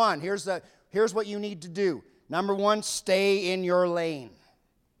 Number 1, here's what you need to do. Number 1, stay in your lane.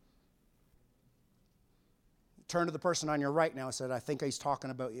 Turn to the person on your right now and said, I think he's talking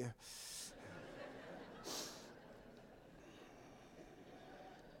about you.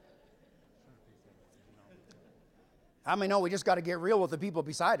 How many know we just got to get real with the people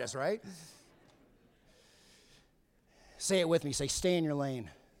beside us, right? Say it with me. Say, stay in your lane.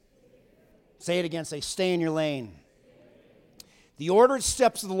 Say it again. Say, stay in your lane. The ordered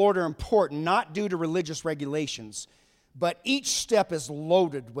steps of the Lord are important, not due to religious regulations, but each step is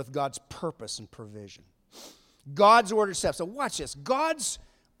loaded with God's purpose and provision. God's ordered steps. So watch this. God's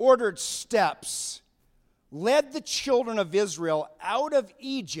ordered steps led the children of Israel out of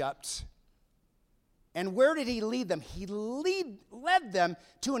Egypt. And where did he lead them? He led them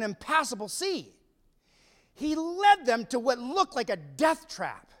to an impassable sea. He led them to what looked like a death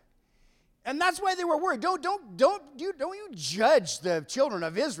trap. And that's why they were worried. Don't you judge the children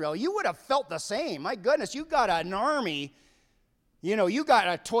of Israel. You would have felt the same. My goodness, you got an army. You know, you got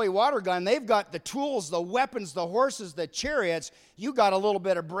a toy water gun. They've got the tools, the weapons, the horses, the chariots. You got a little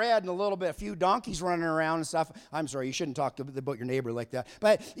bit of bread and a few donkeys running around and stuff. I'm sorry, you shouldn't talk about your neighbor like that.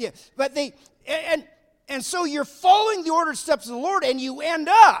 But so you're following the ordered steps of the Lord, and you end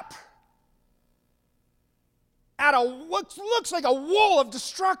up at what looks like a wall of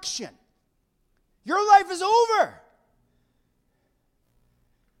destruction. Your life is over.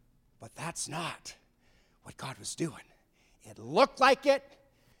 But that's not what God was doing. It looked like it.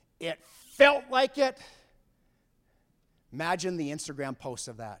 It felt like it. Imagine the Instagram post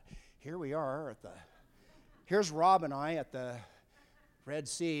of that. Here we are here's Rob and I at the Red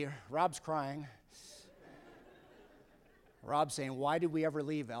Sea. Rob's crying. Rob's saying, why did we ever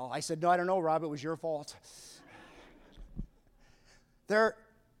leave, Al? I said, no, I don't know, Rob. It was your fault. They're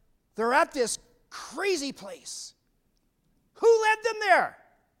at this crazy place. Who led them there?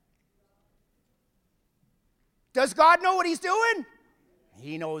 Does God know what he's doing?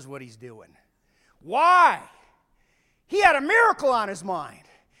 He knows what he's doing. Why? He had a miracle on his mind.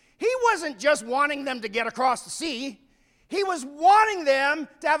 He wasn't just wanting them to get across the sea. He was wanting them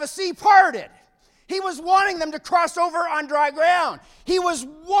to have a sea parted. He was wanting them to cross over on dry ground. He was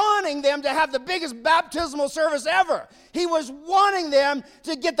wanting them to have the biggest baptismal service ever. He was wanting them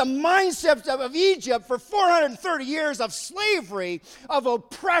to get the mindset of Egypt for 430 years of slavery, of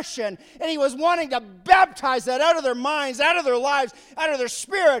oppression, and he was wanting to baptize that out of their minds, out of their lives, out of their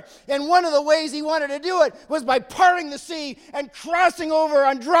spirit. And one of the ways he wanted to do it was by parting the sea and crossing over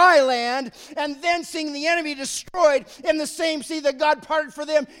on dry land, and then seeing the enemy destroyed in the same sea that God parted for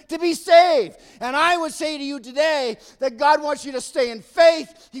them to be saved. And I would say to you today that God wants you to stay in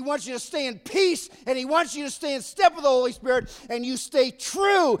faith, he wants you to stay in peace, and he wants you to stay in step with the Holy Spirit, and you stay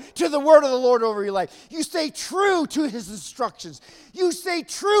true to the word of the Lord over your life. You stay true to his instructions. You stay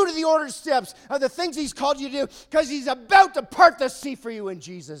true to the ordered steps of the things he's called you to do, because he's about to part the sea for you in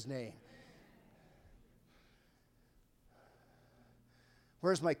Jesus' name.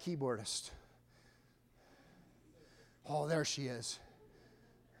 Where's my keyboardist? Oh, there she is.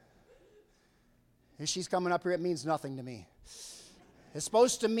 If she's coming up here, it means nothing to me. It's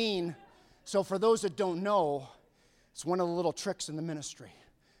supposed to mean, so for those that don't know, it's one of the little tricks in the ministry.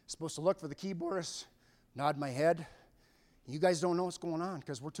 I'm supposed to look for the keyboardist, nod my head. You guys don't know what's going on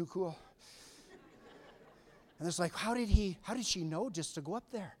because we're too cool. And it's like, how did she know just to go up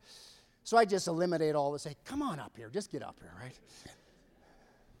there? So I just eliminate all this, say, come on up here, just get up here, right?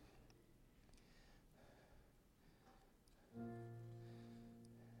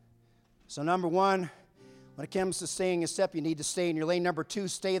 So number one, when it comes to staying in step, you need to stay in your lane. Number two,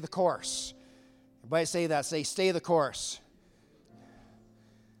 stay the course. Everybody say that. Say, stay the course.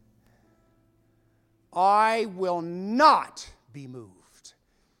 I will not be moved.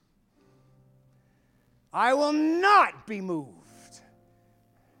 I will not be moved.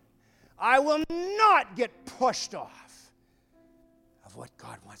 I will not get pushed off of what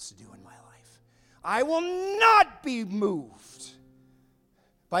God wants to do in my life. I will not be moved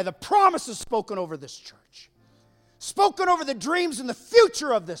by the promises spoken over this church, spoken over the dreams and the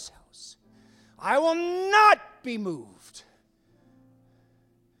future of this house. I will not be moved,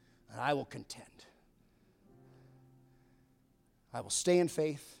 and I will contend. I will stay in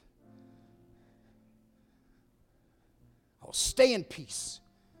faith. I will stay in peace.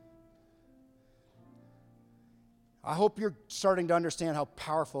 I hope you're starting to understand how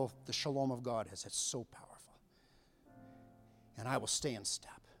powerful the shalom of God is. It's so powerful. And I will stay in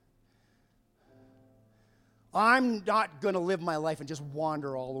step. I'm not going to live my life and just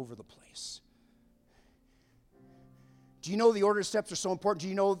wander all over the place. Do you know the ordered steps are so important? Do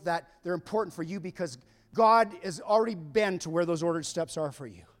you know that they're important for you because God has already been to where those ordered steps are for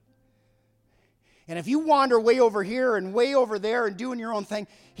you? And if you wander way over here and way over there and doing your own thing,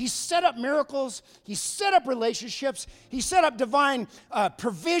 He's set up miracles, He's set up relationships, He set up divine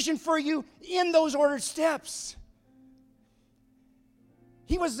provision for you in those ordered steps.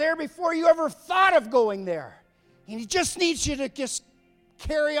 He was there before you ever thought of going there. And he just needs you to just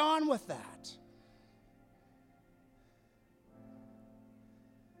carry on with that.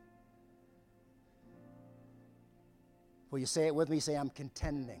 Will you say it with me? Say, I'm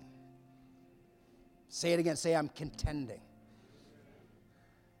contending. Say it again. Say, I'm contending.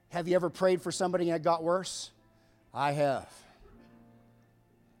 Have you ever prayed for somebody and it got worse? I have.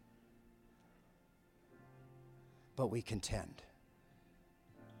 But we contend.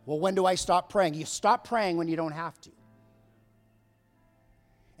 Well, when do I stop praying? You stop praying when you don't have to.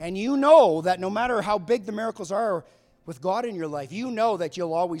 And you know that no matter how big the miracles are with God in your life, you know that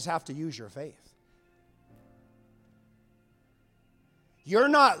you'll always have to use your faith. You're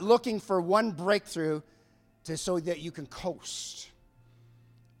not looking for one breakthrough so that you can coast.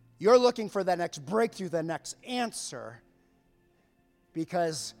 You're looking for the next breakthrough, the next answer,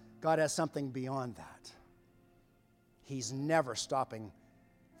 because God has something beyond that. He's never stopping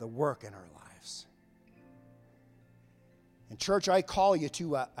the work in our lives. And church, I call you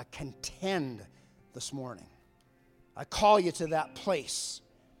to a contend this morning. I call you to that place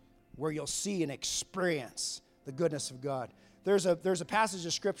where you'll see and experience the goodness of God. There's a passage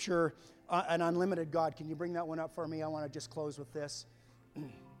of Scripture, an unlimited God. Can you bring that one up for me? I want to just close with this.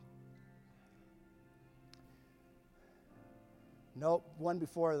 Nope, one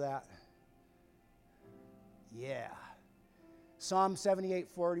before that. Yeah. Psalm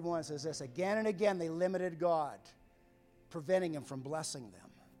 78:41 says this, again and again they limited God, preventing him from blessing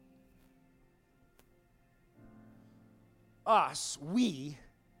them. We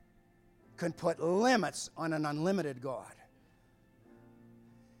can put limits on an unlimited God.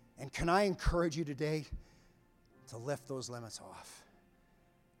 And can I encourage you today to lift those limits off?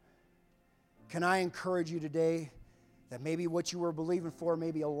 Can I encourage you today that maybe what you were believing for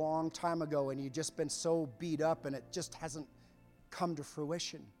maybe a long time ago and you've just been so beat up and it just hasn't come to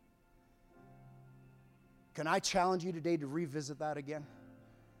fruition? Can I challenge you today to revisit that again?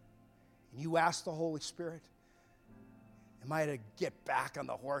 And you ask the Holy Spirit, am I to get back on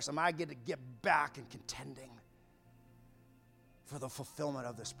the horse? Am I going to get back in contending for the fulfillment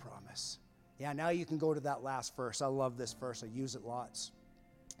of this promise? Yeah, now you can go to that last verse. I love this verse. I use it lots.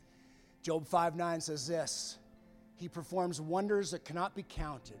 Job 5:9 says this, he performs wonders that cannot be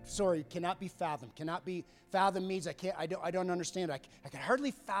counted. Cannot be fathomed. Fathom means I don't understand. I can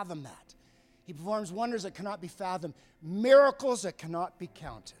hardly fathom that. He performs wonders that cannot be fathomed. Miracles that cannot be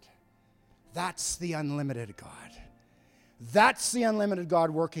counted. That's the unlimited God. That's the unlimited God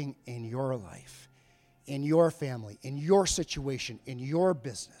working in your life, in your family, in your situation, in your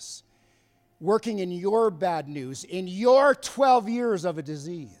business, working in your bad news, in your 12 years of a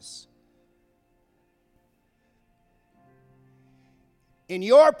disease, in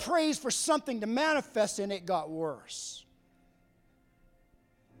your praise for something to manifest and it got worse.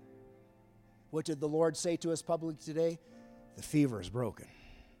 What did the Lord say to us publicly today? The fever is broken.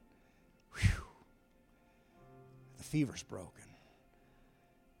 Whew. The fever's broken.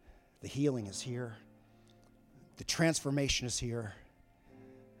 The healing is here. The transformation is here.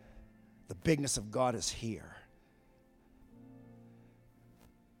 The bigness of God is here.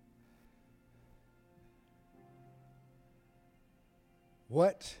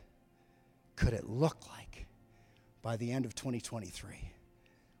 What could it look like by the end of 2023?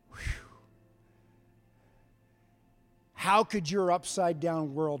 Whew. How could your upside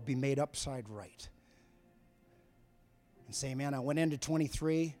down world be made upside right? And say, man, I went into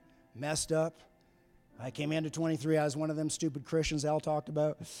 23, messed up. I came into 23, I was one of them stupid Christians Al talked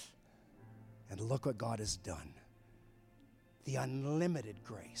about. And look what God has done. The unlimited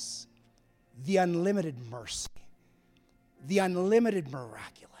grace, the unlimited mercy, the unlimited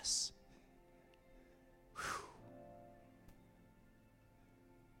miraculous. Whew.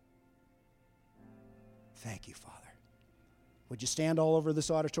 Thank you, Father. Would you stand all over this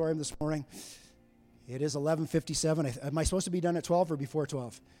auditorium this morning? It is 11:57. Am I supposed to be done at 12 or before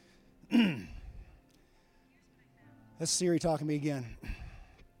 12? That's Siri talking to me again.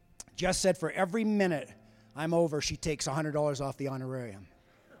 Jess said for every minute I'm over, she takes $100 off the honorarium.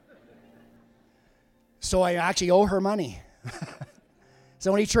 So I actually owe her money.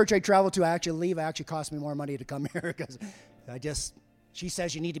 So any church I travel to, I actually leave. It actually costs me more money to come here because she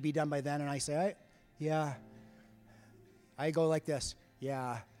says you need to be done by then, and I say, yeah. I go like this,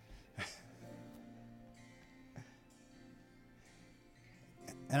 yeah.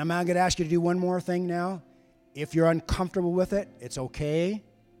 And I'm going to ask you to do one more thing now. If you're uncomfortable with it, it's okay.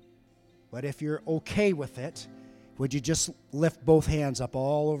 But if you're okay with it, would you just lift both hands up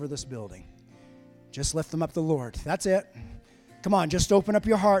all over this building? Just lift them up to the Lord. That's it. Come on, just open up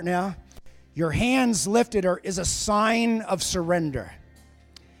your heart now. Your hands lifted is a sign of surrender.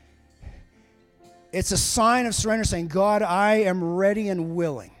 It's a sign of surrender, saying, God, I am ready and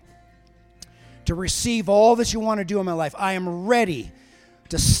willing to receive all that you want to do in my life. I am ready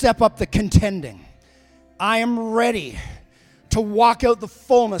to step up the contending. I am ready to walk out the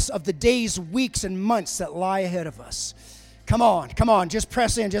fullness of the days, weeks, and months that lie ahead of us. Come on, just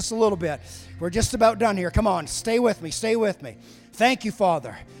press in just a little bit. We're just about done here. Come on, stay with me. Thank you,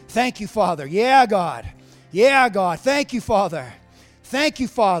 Father. Thank you, Father. Yeah, God. Thank you, Father. Thank you,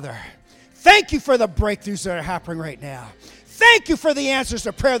 Father. Thank you for the breakthroughs that are happening right now. Thank you for the answers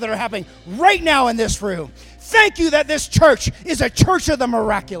to prayer that are happening right now in this room. Thank you that this church is a church of the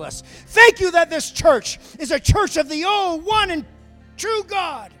miraculous. Thank you that this church is a church of the one and true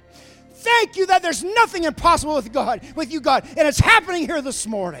God. Thank you that there's nothing impossible with you, God, and it's happening here this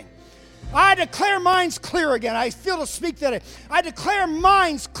morning. I declare minds clear again. I feel to speak that. I declare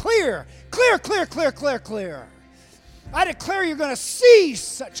minds clear. Clear. I declare you're going to see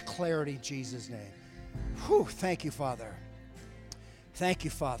such clarity in Jesus' name. Whew, thank you, Father. Thank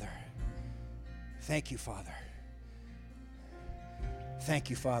you, Father. Thank you, Father. Thank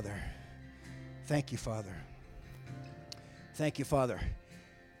you, Father. Thank you, Father. Thank you, Father.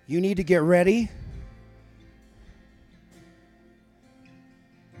 You need to get ready.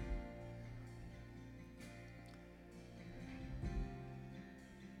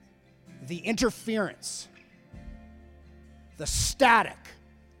 The interference, the static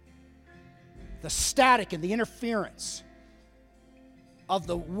and the interference of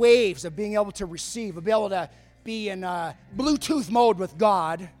the waves of being able to receive, of being able to be in Bluetooth mode with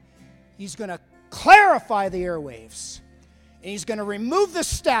God. He's going to clarify the airwaves, and he's going to remove the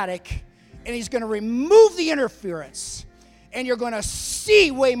static, and he's going to remove the interference, and you're going to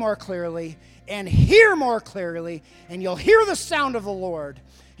see way more clearly and hear more clearly, and you'll hear the sound of the Lord.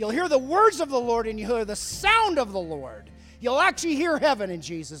 You'll hear the words of the Lord, and you'll hear the sound of the Lord. You'll actually hear heaven in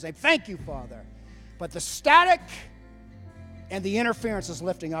Jesus' name. Thank you, Father. But the static and the interference is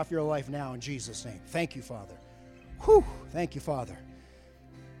lifting off your life now in Jesus' name. Thank you, Father. Whew. Thank you, Father.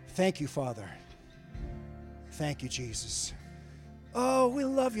 Thank you, Father. Thank you, Jesus. Oh, we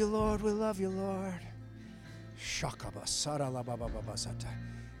love you, Lord. We love you, Lord.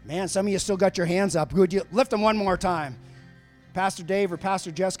 Man, some of you still got your hands up. Would you lift them one more time? Pastor Dave or Pastor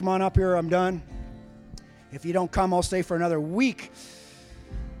Jess, come on up here. I'm done. If you don't come, I'll stay for another week.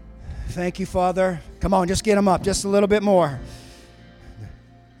 Thank you, Father. Come on, just get them up just a little bit more.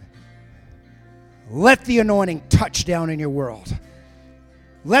 Let the anointing touch down in your world.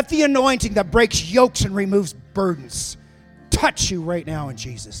 Let the anointing that breaks yokes and removes burdens touch you right now in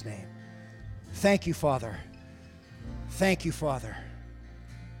Jesus' name. Thank you, Father. Thank you, Father.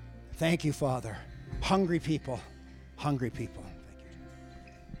 Thank you, Father. Hungry people. Hungry people. Thank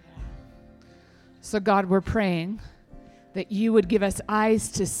you. So, God, we're praying that you would give us eyes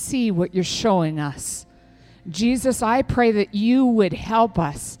to see what you're showing us. Jesus, I pray that you would help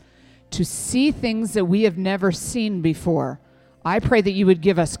us to see things that we have never seen before. I pray that you would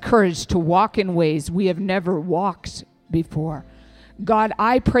give us courage to walk in ways we have never walked before. God,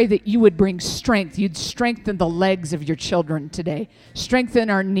 I pray that you would bring strength. You'd strengthen the legs of your children today. Strengthen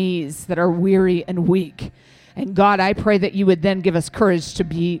our knees that are weary and weak. And God, I pray that you would then give us courage to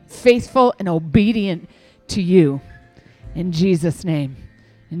be faithful and obedient to you. In Jesus' name.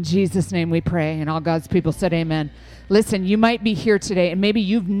 In Jesus' name we pray. And all God's people said amen. Listen, you might be here today, and maybe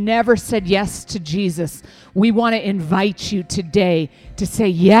you've never said yes to Jesus. We want to invite you today to say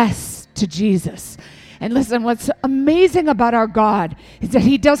yes to Jesus. And listen, what's amazing about our God is that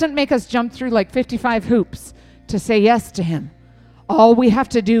he doesn't make us jump through like 55 hoops to say yes to him. All we have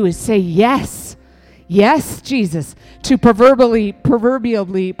to do is say yes. Yes, Jesus, to proverbially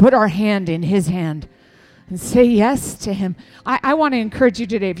put our hand in his hand and say yes to him. I want to encourage you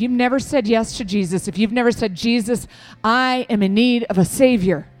today. If you've never said yes to Jesus, if you've never said, Jesus, I am in need of a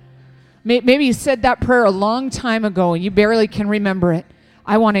Savior. Maybe you said that prayer a long time ago and you barely can remember it.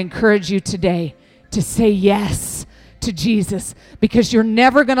 I want to encourage you today to say yes to Jesus, because you're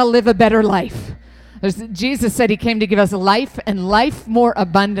never going to live a better life. Jesus said he came to give us life and life more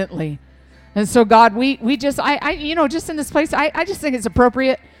abundantly. And so, God, we just, just in this place, I just think it's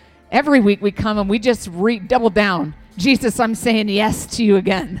appropriate. Every week we come and we just double down. Jesus, I'm saying yes to you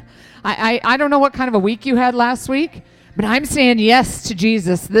again. I don't know what kind of a week you had last week, but I'm saying yes to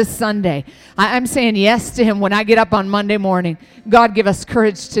Jesus this Sunday. I'm saying yes to him when I get up on Monday morning. God, give us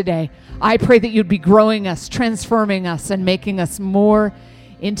courage today. I pray that you'd be growing us, transforming us, and making us more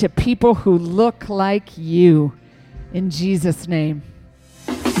into people who look like you. In Jesus' name,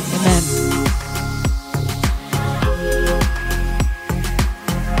 amen.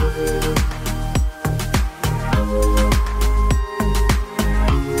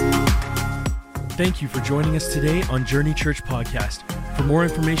 thank you for joining us today on Journey Church Podcast. For more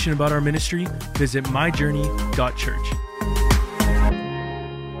information about our ministry, visit myjourney.church.